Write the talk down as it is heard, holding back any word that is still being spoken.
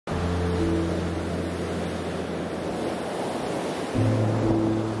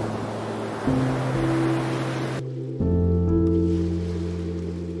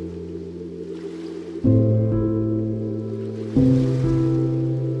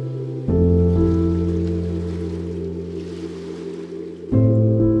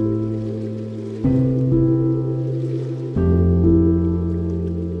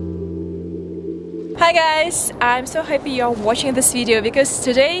guys, I'm so happy you're watching this video because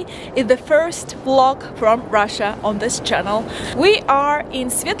today is the first vlog from Russia on this channel. We are in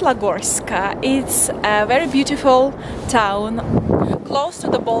Svetlogorsk. It's a very beautiful town close to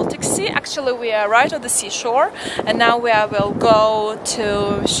the Baltic Sea. Actually, we are right on the seashore, and now we will go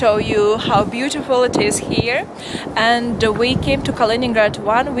to show you how beautiful it is here. And we came to Kaliningrad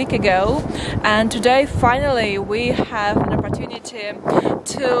 1 week ago, and today finally we have an opportunity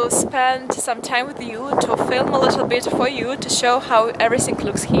to spend some time with you, to film a little bit for you, to show how everything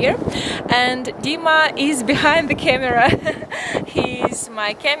looks here. And Dima is behind the camera. He's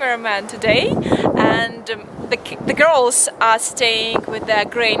my cameraman today, and the girls are staying with their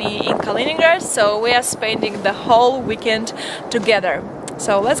granny in Kaliningrad, so we are spending the whole weekend together.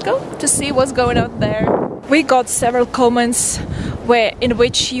 So let's go to see what's going on there. We got several comments in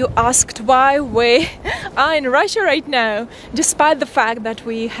which you asked why we are in Russia right now, despite the fact that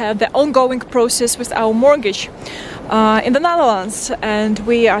we have the ongoing process with our mortgage in the Netherlands, and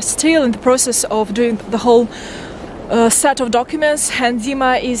we are still in the process of doing the whole set of documents, and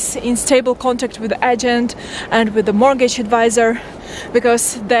Dima is in stable contact with the agent and with the mortgage advisor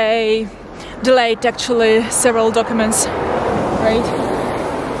because they delayed actually several documents, right?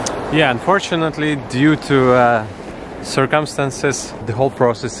 Yeah, unfortunately, due to circumstances, the whole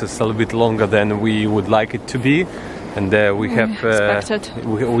process is a little bit longer than we would like it to be, and we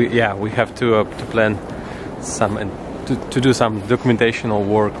have we have to plan some and to do some documentational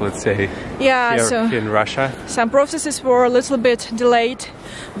work, let's say, here in Russia. Some processes were a little bit delayed,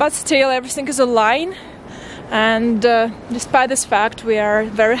 but still everything is online. And despite this fact, we are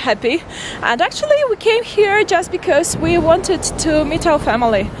very happy. And actually we came here just because we wanted to meet our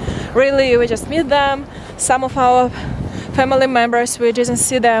family. Really, we just meet them. Some of our family members, we didn't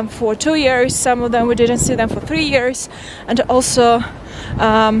see them for 2 years. Some of them we didn't see them for 3 years. And also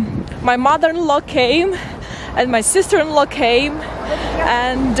my mother-in-law came and my sister-in-law came.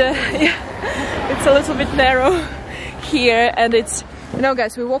 And it's a little bit narrow here. And it's, you know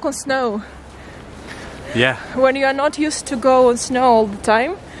guys, we walk on snow. Yeah. When you are not used to go on snow all the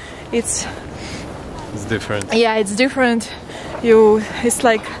time, it's different. Yeah, it's different. It's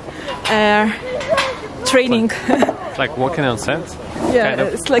like training. It's like walking on sand. Yeah, kind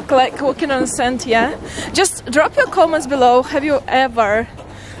of. It's like walking on sand. Yeah. Just drop your comments below. Have you ever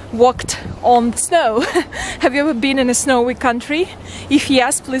walked on snow? Have you ever been in a snowy country? If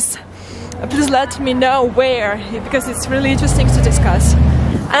yes, please let me know where, because it's really interesting to discuss.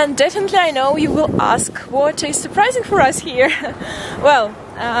 And definitely I know you will ask what is surprising for us here. Well,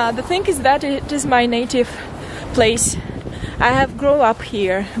 the thing is that it is my native place. I have grown up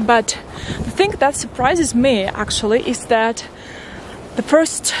here, but the thing that surprises me actually is that the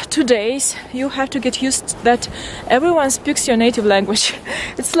first 2 days you have to get used that everyone speaks your native language.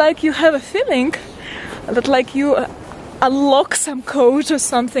 It's like you have a feeling that like you unlock some code or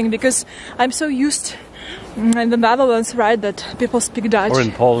something, because I'm so used in the Netherlands, right, that people speak Dutch. Or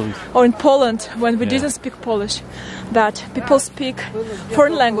in Poland. Or in Poland, when we didn't speak Polish, that people speak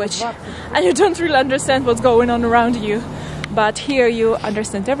foreign language and you don't really understand what's going on around you. But here you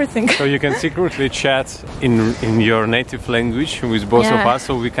understand everything. So you can secretly chat in your native language with both of us.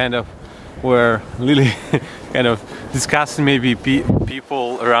 So we kind of were really kind of discussing maybe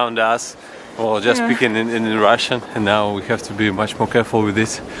people around us, or just speaking in Russian, and now we have to be much more careful with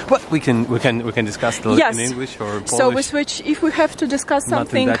this. But we can discuss in English or Polish. So we switch if we have to discuss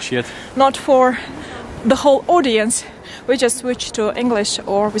something not in Dutch yet. Not for the whole audience. We just switch to English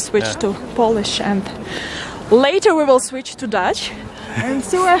or we switch to Polish, and later we will switch to Dutch. And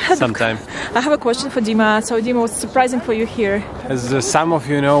so I have a question for Dima. So Dima, what's surprising for you here? As some of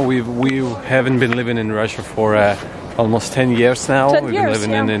you know, we haven't been living in Russia for almost 10 years now. 10 We've years,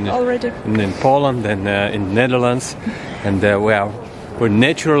 been living already. in Poland and in Netherlands, and we're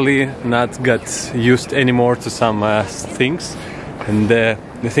naturally not got used anymore to some things. And the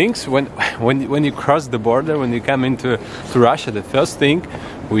things when you cross the border, when you come into Russia, the first thing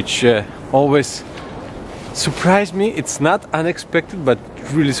which always surprised me, it's not unexpected, but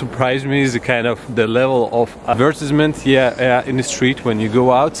really surprised me, is the level of advertisement in the street. When you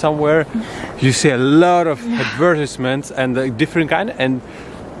go out somewhere, you see a lot of advertisements and different kind, and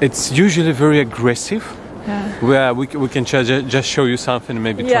it's usually very aggressive. Where we can just show you something,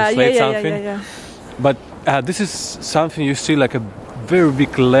 maybe translate something. But this is something you see, like a very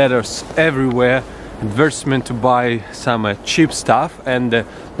big letters everywhere, advertisement to buy some cheap stuff, and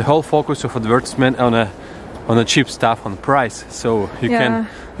the whole focus of advertisement on a cheap stuff, on price. So you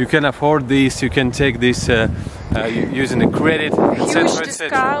can afford this, you can take this using a credit, huge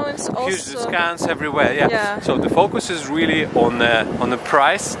discounts, huge discounts everywhere. So the focus is really on the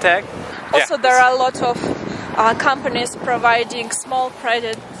price tag. Also, there are a lot of companies providing small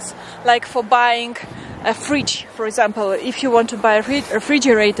credits, like for buying a fridge, for example. If you want to buy a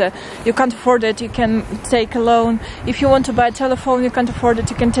refrigerator, you can't afford it, you can take a loan. If you want to buy a telephone, you can't afford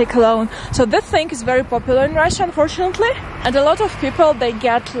it, you can take a loan. So this thing is very popular in Russia, unfortunately. And a lot of people, they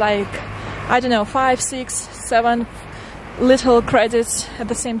get like, I don't know, 5, 6, 7 little credits at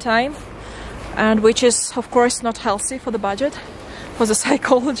the same time. And which is, of course, not healthy for the budget, for the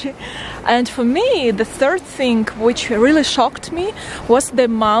psychology. And for me, the third thing which really shocked me was the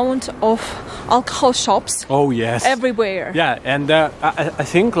amount of alcohol shops. Oh yes, everywhere. Yeah, and I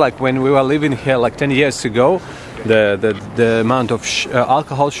think like when we were living here like 10 years ago, the amount of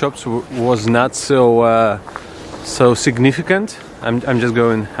alcohol shops was not so so significant. I'm just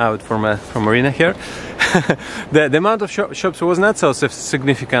going out from arena here. The amount of shops was not so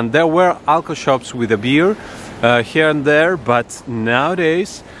significant. There were alcohol shops with a beer here and there, but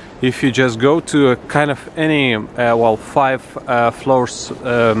nowadays, if you just go to a kind of any 5 floors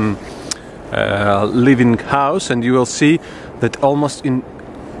living house, and you will see that almost in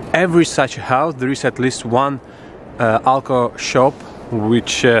every such a house there is at least one alcohol shop,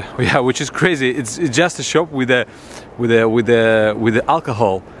 which is crazy. It's just a shop with the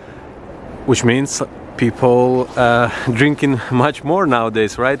alcohol, which means people drinking much more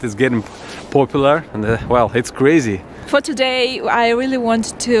nowadays, right? It's getting popular, and well, it's crazy. For today, I really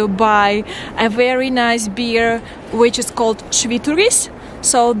want to buy a very nice beer, which is called Svetlogorsk.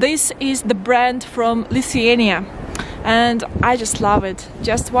 So this is the brand from Lithuania, and I just love it.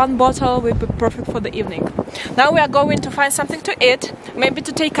 Just one bottle will be perfect for the evening. Now we are going to find something to eat, maybe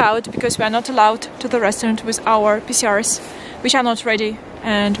to take out, because we are not allowed to the restaurant with our PCRs, which are not ready,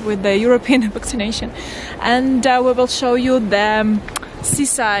 and with the European vaccination. And we will show you the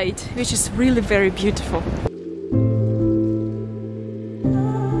seaside, which is really very beautiful.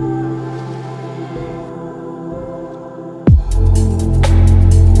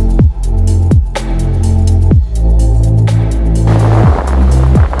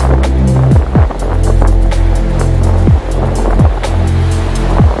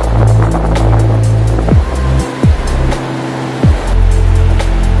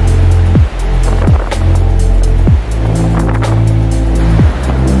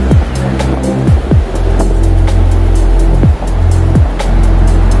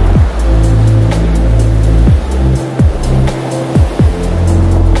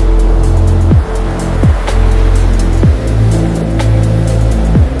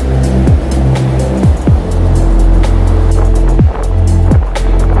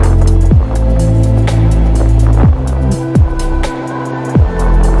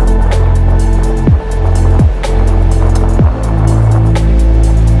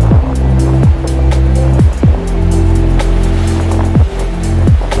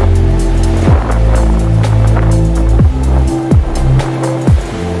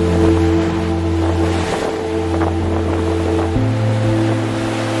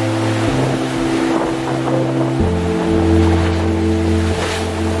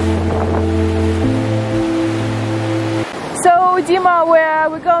 Dima, where are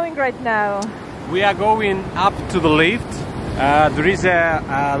we going right now? We are going up to the lift. There is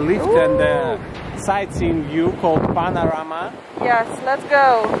a lift. Ooh. And a sightseeing view called Panorama. Yes, let's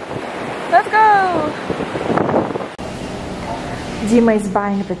go. Let's go! Dima is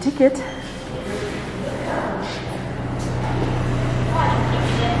buying the ticket.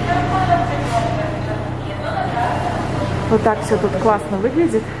 Вот так все тут классно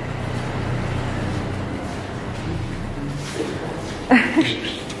выглядит.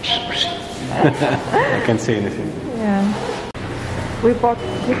 I can't say anything. Yeah. We bought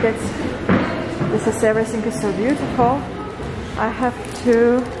tickets. This is everything is so beautiful. I have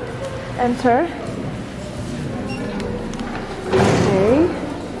to enter. Okay.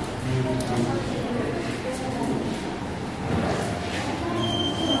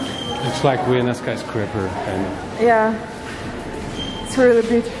 Looks like we're in a skyscraper, kind of. Yeah. It's really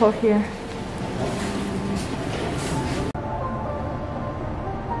beautiful here.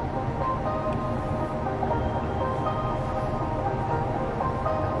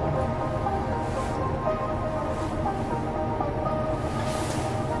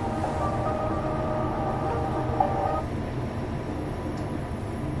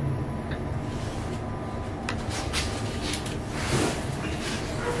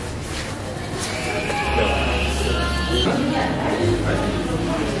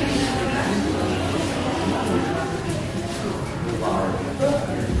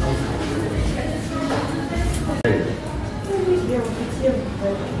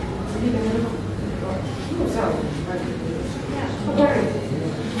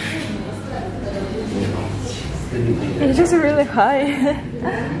 It is really high.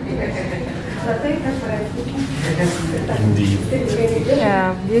 Indeed.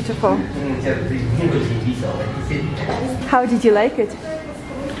 Yeah, beautiful. How did you like it?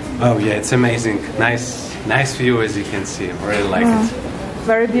 Oh yeah, it's amazing. Nice view, as you can see. I really like it.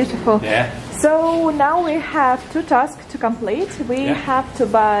 Very beautiful. Yeah. So now we have two tasks to complete. We have to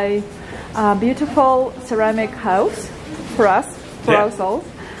buy a beautiful ceramic house for us, for ourselves,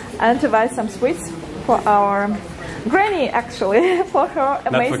 and to buy some sweets for our granny, actually, for her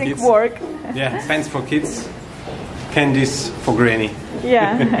amazing work. Yeah, pens for kids, candies for granny.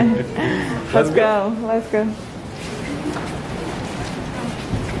 Yeah. Let's go. Let's go.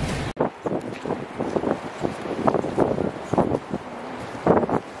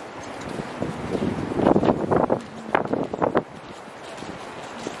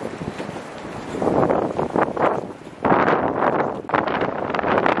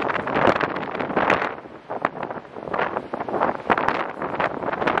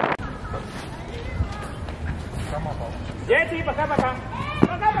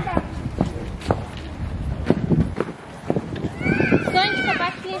 Сонечка,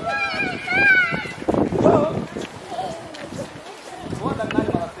 пошли.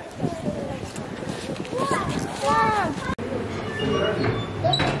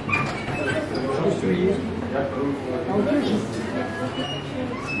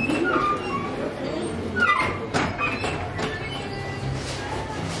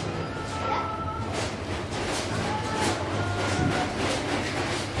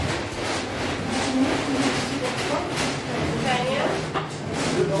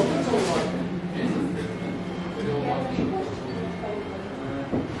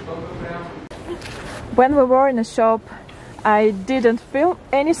 When we were in a shop, I didn't film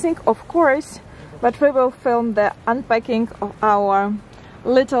anything, of course, but we will film the unpacking of our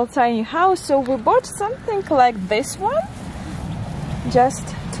little tiny house. So we bought something like this one, just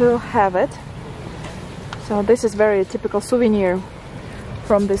to have it. So this is very typical souvenir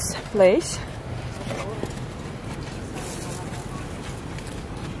from this place.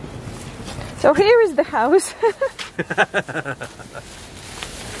 So here is the house.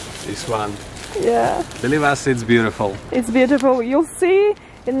 This one. Yeah. Believe us, it's beautiful. It's beautiful. You'll see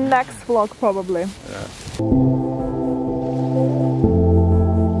in next vlog probably. Yeah.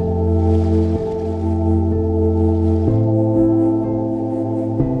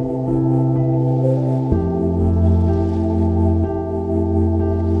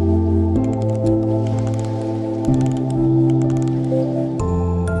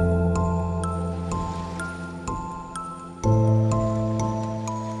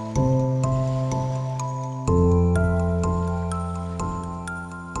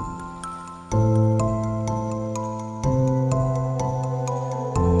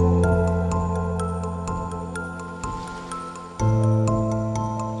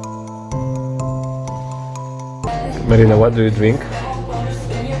 Marina, what do you drink?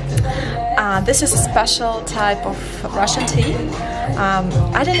 This is a special type of Russian tea.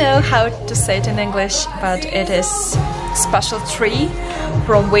 I don't know how to say it in English, but it is special tree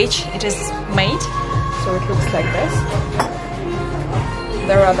from which it is made. So it looks like this.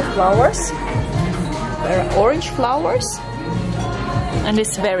 There are the flowers. There are orange flowers. And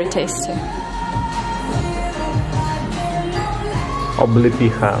it's very tasty.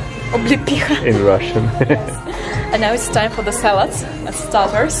 Oblipicha. Oblipicha. In Russian. And now it's time for the salads as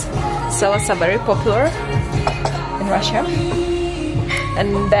starters. Salads are very popular in Russia.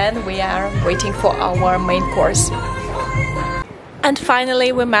 And then we are waiting for our main course. And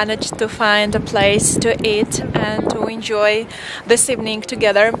finally we managed to find a place to eat and to enjoy this evening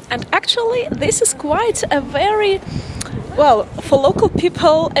together. And actually this is quite a very, well, for local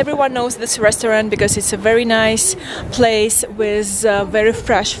people, everyone knows this restaurant because it's a very nice place with very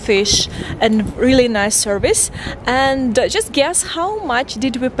fresh fish and really nice service. And just guess how much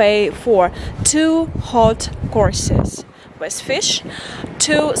did we pay for 2 hot courses with fish,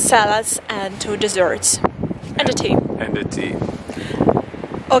 2 salads and 2 desserts and a tea. And a tea.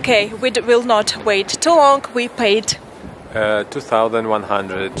 Okay, we will not wait too long. We paid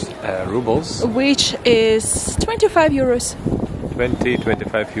 2,100 rubles. Which is 25 euros.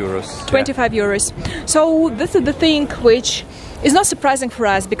 25 euros. 25 euros. So this is the thing which is not surprising for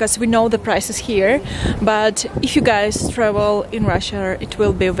us because we know the prices here. But if you guys travel in Russia, it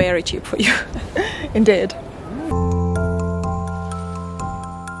will be very cheap for you. Indeed.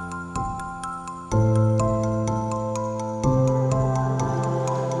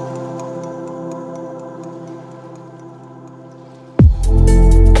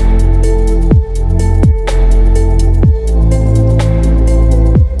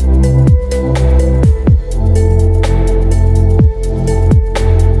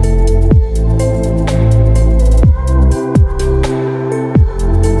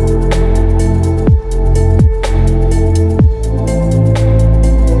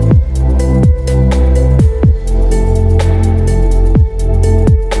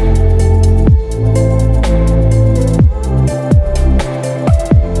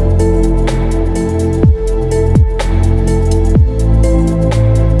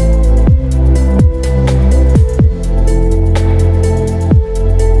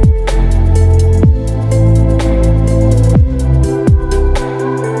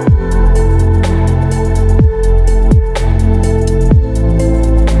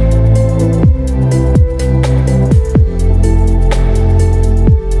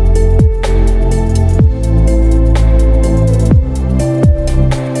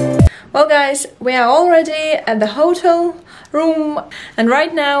 guys, we are already at the hotel room, and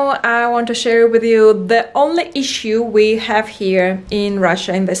right now I want to share with you the only issue we have here in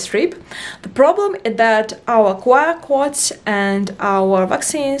Russia in this trip. The problem is that our QR codes and our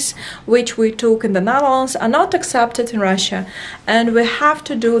vaccines, which we took in the Netherlands, are not accepted in Russia, and we have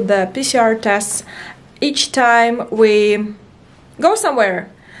to do the PCR tests each time we go somewhere.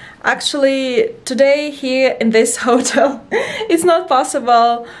 Actually, today here in this hotel, it's not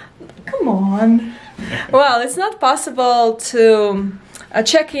possible. Come on. Well, it's not possible to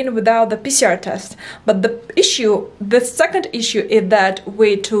check in without the PCR test. But the second issue is that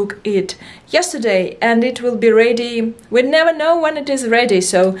we took it yesterday and it will be ready. We never know when it is ready,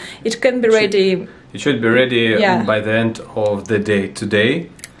 so it can be ready. It should be ready by the end of the day today.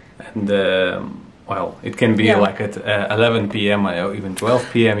 And well, it can be like at 11 p.m. or even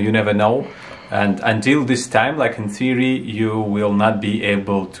 12 p.m. You never know. And until this time, like in theory, you will not be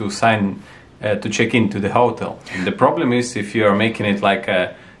able to sign to check into the hotel. And the problem is if you are making it like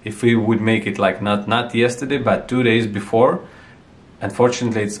if we would make it like not yesterday but 2 days before,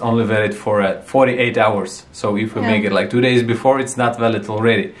 unfortunately it's only valid for 48 hours. So if we make it like 2 days before, it's not valid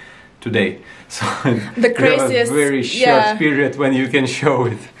already today. So the craziest, you have a very short period when you can show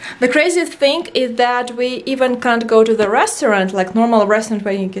it. The craziest thing is that we even can't go to the restaurant, like normal restaurant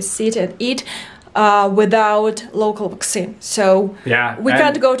where you can sit and eat, without local vaccine. So we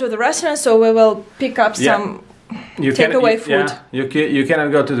can't go to the restaurant, so we will pick up some takeaway food. You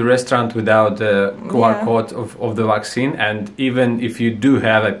cannot go to the restaurant without the QR code of the vaccine, and even if you do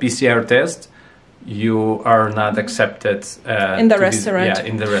have a PCR test, you are not accepted in the restaurant.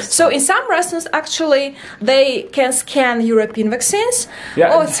 In the restaurant. So in some restaurants, actually, they can scan European vaccines.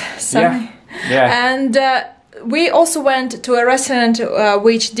 And we also went to a restaurant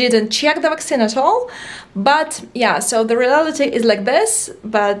which didn't check the vaccine at all. But so the reality is like this.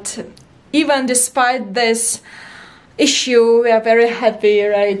 But even despite this issue, we are very happy,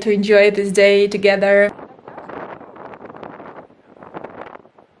 right, to enjoy this day together.